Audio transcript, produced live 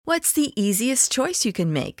What's the easiest choice you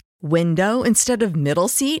can make? Window instead of middle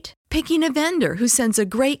seat? Picking a vendor who sends a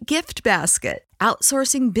great gift basket?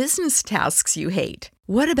 Outsourcing business tasks you hate?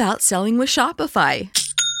 What about selling with Shopify?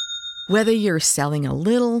 Whether you're selling a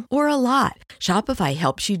little or a lot, Shopify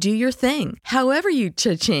helps you do your thing, however you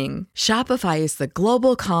cha-ching. Shopify is the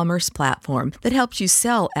global commerce platform that helps you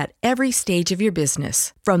sell at every stage of your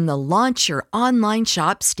business. From the launch your online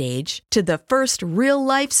shop stage to the first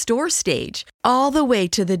real-life store stage, all the way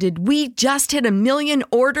to the did we just hit a million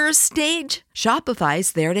orders stage.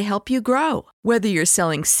 Shopify's there to help you grow. Whether you're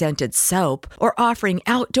selling scented soap or offering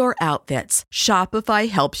outdoor outfits, Shopify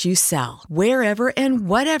helps you sell. Wherever and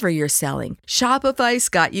whatever you're selling, Shopify's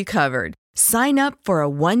got you covered. Sign up for a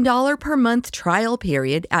 $1 per month trial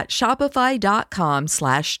period at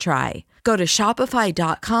shopify.com/try. Go to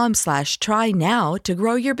shopify.com/try now to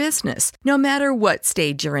grow your business, no matter what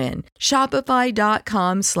stage you're in.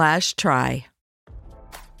 Shopify.com/try.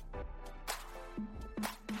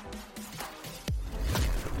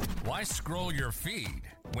 Why scroll your feed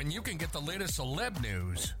when you can get the latest celeb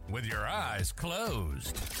news with your eyes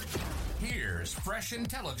closed? Here's fresh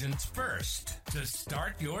intelligence first to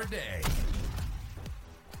start your day.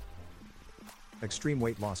 Extreme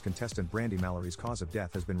weight loss contestant Brandi Mallory's cause of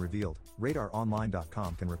death has been revealed,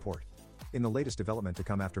 RadarOnline.com can report. In the latest development to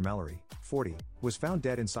come after Mallory, 40, was found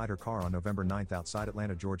dead inside her car on November 9 outside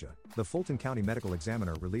Atlanta, Georgia, the Fulton County Medical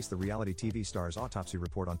Examiner released the reality TV star's autopsy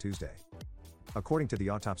report on Tuesday. According to the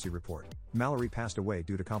autopsy report, Mallory passed away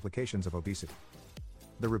due to complications of obesity.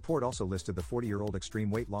 The report also listed the 40-year-old extreme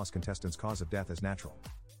weight loss contestant's cause of death as natural.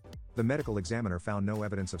 The medical examiner found no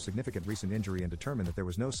evidence of significant recent injury and determined that there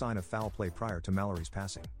was no sign of foul play prior to Mallory's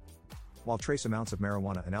passing. While trace amounts of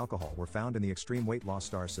marijuana and alcohol were found in the extreme weight loss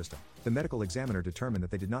star's system, the medical examiner determined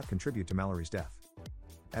that they did not contribute to Mallory's death.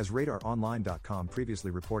 As RadarOnline.com previously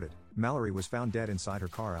reported, Mallory was found dead inside her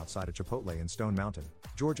car outside a Chipotle in Stone Mountain,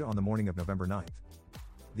 Georgia on the morning of November 9.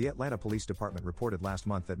 The Atlanta Police Department reported last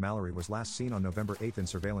month that Mallory was last seen on November 8 in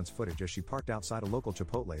surveillance footage as she parked outside a local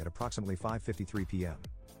Chipotle at approximately 5:53 p.m.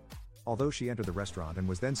 Although she entered the restaurant and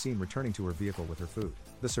was then seen returning to her vehicle with her food,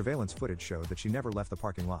 the surveillance footage showed that she never left the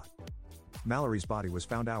parking lot. Mallory's body was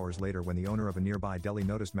found hours later when the owner of a nearby deli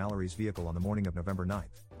noticed Mallory's vehicle on the morning of November 9.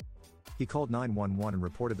 He called 911 and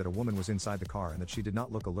reported that a woman was inside the car and that she did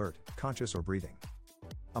not look alert, conscious or breathing.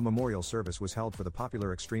 A memorial service was held for the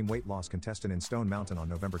popular extreme weight loss contestant in Stone Mountain on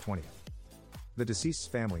November 20. The deceased's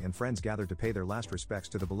family and friends gathered to pay their last respects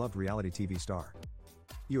to the beloved reality TV star.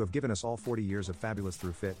 "You have given us all 40 years of fabulous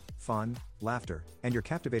through fit, fun, laughter, and your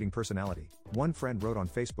captivating personality," one friend wrote on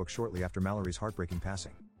Facebook shortly after Mallory's heartbreaking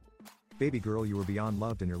passing. "Baby girl, you were beyond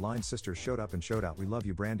loved and your line sisters showed up and showed out. We love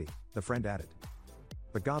you, Brandi," the friend added.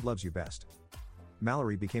 "But God loves you best."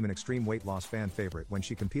 Mallory became an extreme weight loss fan favorite when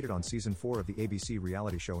she competed on season 4 of the ABC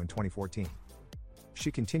reality show in 2014.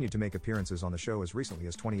 She continued to make appearances on the show as recently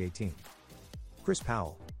as 2018. Chris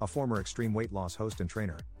Powell, a former extreme weight loss host and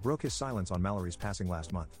trainer, broke his silence on Mallory's passing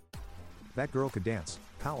last month. "That girl could dance,"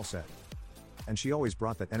 Powell said. "And she always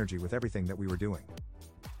brought that energy with everything that we were doing.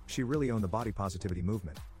 She really owned the body positivity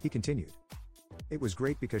movement," he continued. "It was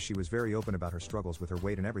great because she was very open about her struggles with her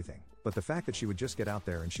weight and everything, but the fact that she would just get out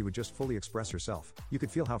there and she would just fully express herself, you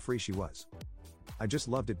could feel how free she was. I just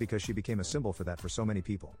loved it because she became a symbol for that for so many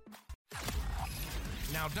people."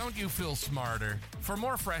 Now, don't you feel smarter? For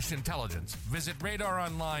more fresh intelligence, visit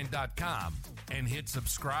RadarOnline.com and hit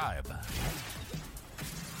subscribe.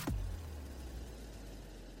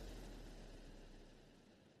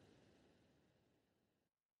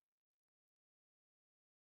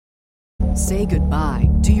 Say goodbye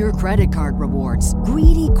to your credit card rewards.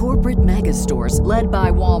 Greedy corporate mega stores, led by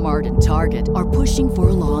Walmart and Target, are pushing for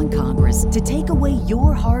a law in Congress to take away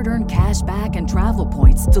your hard-earned cash back and travel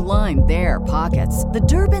points to line their pockets. The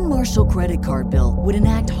Durbin-Marshall credit card bill would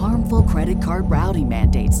enact harmful credit card routing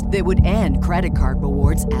mandates that would end credit card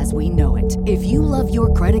rewards as we know it. If you love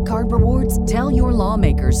your credit card rewards, tell your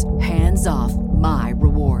lawmakers, hands off my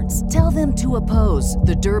rewards. Tell them to oppose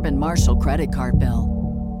the Durbin-Marshall credit card bill.